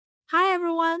Hi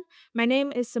everyone, my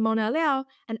name is Simona Liao,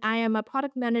 and I am a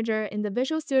product manager in the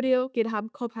Visual Studio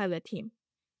GitHub Copilot team.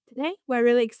 Today, we're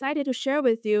really excited to share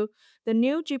with you the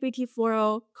new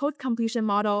GPT-4o code completion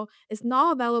model is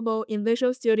now available in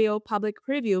Visual Studio public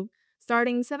preview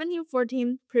starting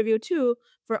 17.14 Preview 2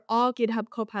 for all GitHub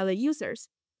Copilot users.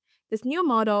 This new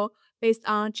model, based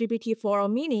on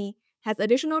GPT-4o Mini, has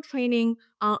additional training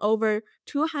on over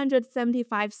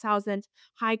 275,000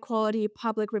 high-quality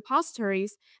public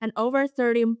repositories and over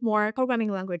 30 more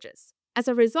programming languages. As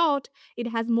a result, it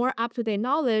has more up-to-date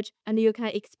knowledge and you can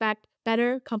expect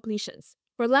better completions.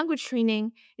 For language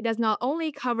training, it does not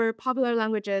only cover popular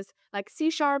languages like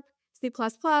C#, C++,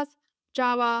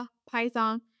 Java,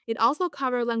 Python, it also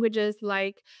covers languages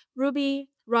like Ruby,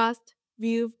 Rust,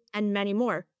 Vue, and many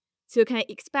more, so you can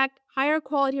expect higher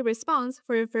quality response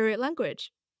for your favorite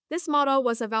language. This model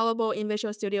was available in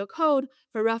Visual Studio Code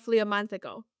for roughly a month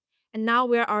ago, and now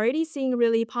we're already seeing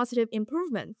really positive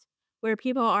improvements, where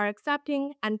people are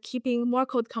accepting and keeping more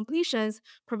code completions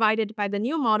provided by the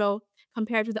new model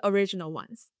compared to the original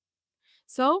ones.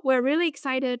 So we're really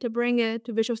excited to bring it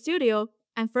to Visual Studio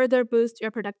and further boost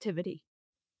your productivity.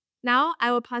 Now,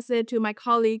 I will pass it to my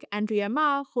colleague Andrea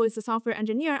Ma, who is a software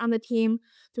engineer on the team,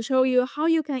 to show you how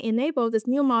you can enable this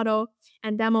new model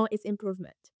and demo its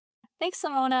improvement. Thanks,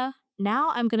 Simona. Now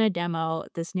I'm going to demo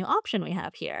this new option we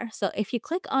have here. So if you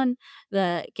click on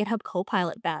the GitHub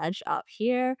Copilot badge up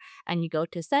here and you go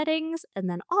to settings and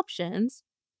then options,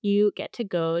 you get to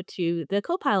go to the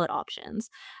Copilot options.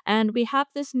 And we have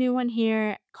this new one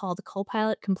here called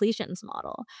Copilot Completions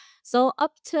Model. So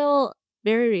up till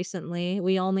very recently,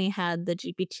 we only had the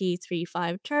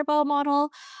GPT-3.5 Turbo model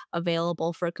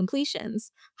available for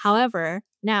completions. However,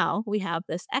 now we have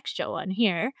this extra one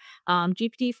here,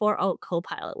 GPT-4o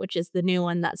Copilot, which is the new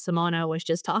one that Simona was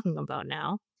just talking about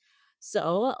now.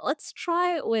 So let's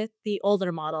try with the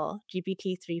older model,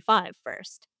 GPT-3.5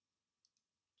 first.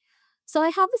 So I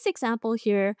have this example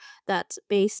here that's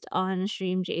based on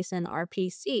StreamJSON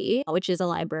RPC, which is a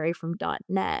library from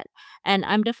 .NET, and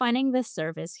I'm defining this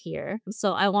service here.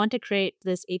 So I want to create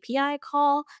this API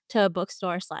call to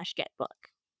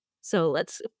bookstore/getbook. So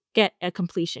let's get a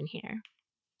completion here.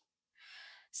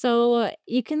 So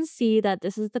you can see that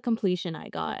this is the completion I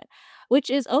got, which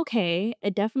is okay.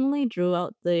 It definitely drew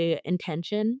out the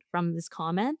intention from this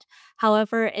comment.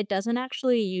 However, it doesn't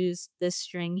actually use this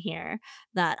string here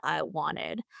that I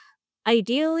wanted.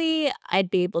 Ideally, I'd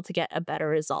be able to get a better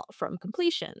result from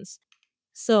completions.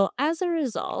 So as a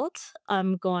result,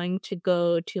 I'm going to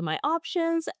go to my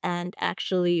options and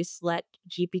actually select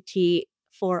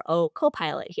GPT-4o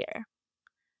Copilot here.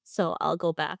 So I'll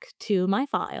go back to my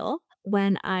file.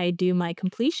 When I do my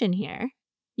completion here,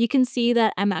 you can see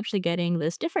that I'm actually getting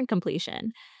this different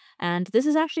completion. And this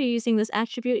is actually using this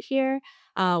attribute here,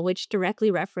 which directly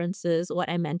references what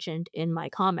I mentioned in my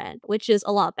comment, which is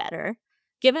a lot better.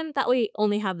 Given that we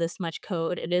only have this much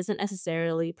code, it isn't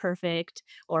necessarily perfect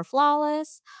or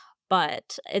flawless,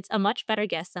 but it's a much better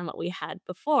guess than what we had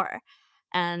before.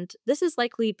 And this is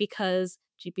likely because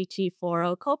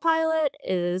GPT-4o Copilot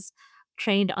is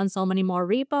trained on so many more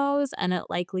repos, and it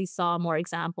likely saw more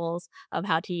examples of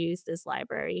how to use this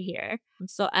library here.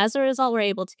 So as a result, we're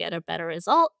able to get a better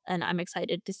result, and I'm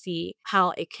excited to see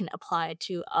how it can apply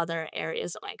to other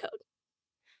areas of my code.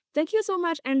 Thank you so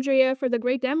much, Andrea, for the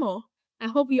great demo. I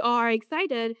hope you all are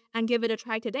excited and give it a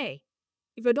try today.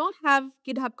 If you don't have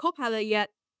GitHub Copilot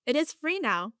yet, it is free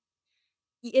now.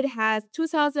 It has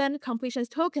 2,000 completions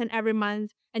token every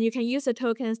month, and you can use the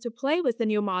tokens to play with the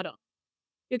new model.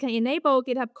 You can enable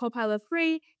GitHub Copilot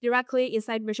free directly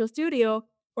inside Visual Studio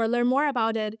or learn more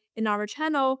about it in our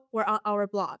channel or on our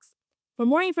blogs. For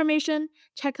more information,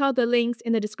 check out the links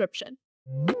in the description.